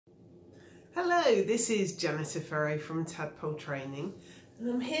Hello, this is Janetta Ferro from Tadpole Training, and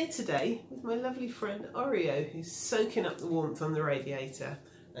I'm here today with my lovely friend Oreo, who's soaking up the warmth on the radiator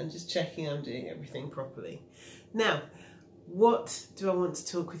and just checking I'm doing everything properly. Now, what do I want to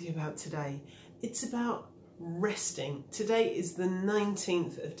talk with you about today? It's about resting. Today is the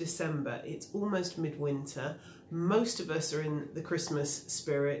 19th of December. It's almost midwinter. Most of us are in the Christmas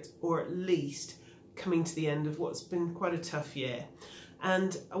spirit, or at least coming to the end of what's been quite a tough year.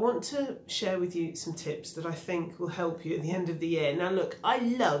 And I want to share with you some tips that I think will help you at the end of the year. Now look, I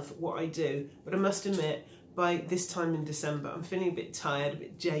love what I do, but I must admit, by this time in December, I'm feeling a bit tired, a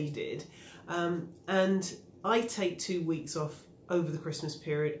bit jaded. And I take 2 weeks off over the Christmas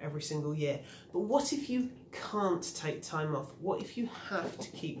period every single year. But what if you can't take time off? What if you have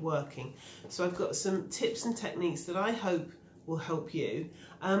to keep working? So I've got some tips and techniques that I hope will help you.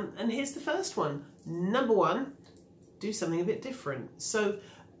 And here's the first one. Number one, do something a bit different. So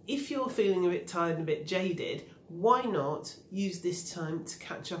if you're feeling a bit tired and a bit jaded, why not use this time to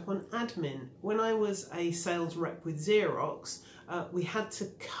catch up on admin? When I was a sales rep with Xerox, we had to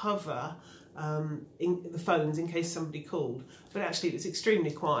cover the phones in case somebody called, but actually it was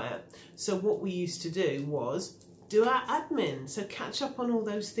extremely quiet. So what we used to do was do our admin, so catch up on all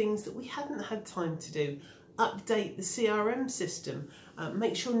those things that we hadn't had time to do. Update the CRM system,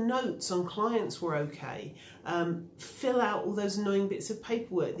 make sure notes on clients were okay, fill out all those annoying bits of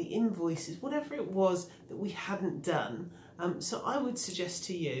paperwork, the invoices, whatever it was that we hadn't done. So I would suggest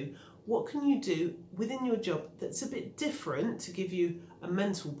to you, what can you do within your job that's a bit different to give you a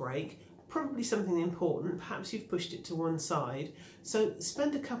mental break, probably something important, perhaps you've pushed it to one side. So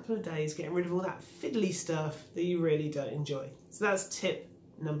spend a couple of days getting rid of all that fiddly stuff that you really don't enjoy. So that's tip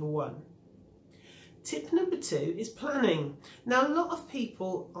number one. Tip number two is planning. Now, a lot of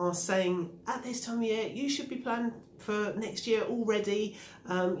people are saying at this time of year, you should be planning for next year already.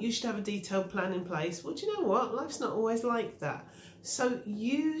 You should have a detailed plan in place. Well, do you know what? Life's not always like that. So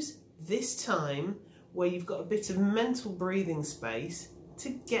use this time where you've got a bit of mental breathing space to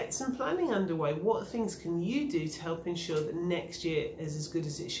get some planning underway. What things can you do to help ensure that next year is as good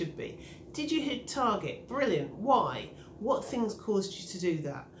as it should be? Did you hit target? Brilliant. Why? What things caused you to do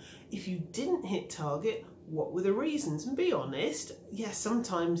that? If you didn't hit target, what were the reasons? And be honest, yes,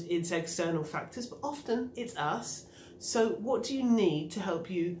 sometimes it's external factors, but often it's us. So what do you need to help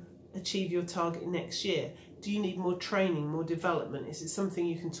you achieve your target next year? Do you need more training, more development? Is it something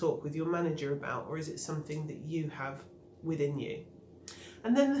you can talk with your manager about, or is it something that you have within you?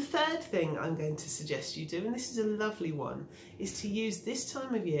 And then the third thing I'm going to suggest you do, and this is a lovely one, is to use this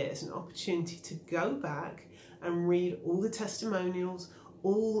time of year as an opportunity to go back and read all the testimonials,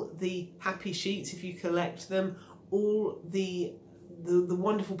 all the happy sheets if you collect them, all the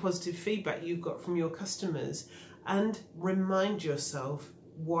wonderful positive feedback you've got from your customers, and remind yourself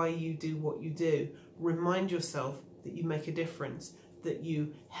why you do what you do. Remind yourself that you make a difference, that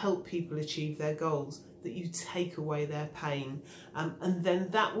you help people achieve their goals, that you take away their pain, and then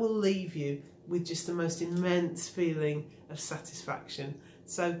that will leave you with just the most immense feeling of satisfaction.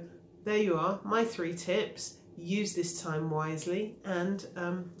 So there you are, my 3 tips. Use this time wisely, and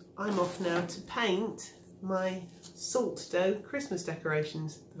I'm off now to paint my salt dough Christmas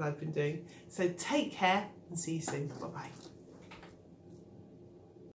decorations that I've been doing. So take care and see you soon. Bye bye.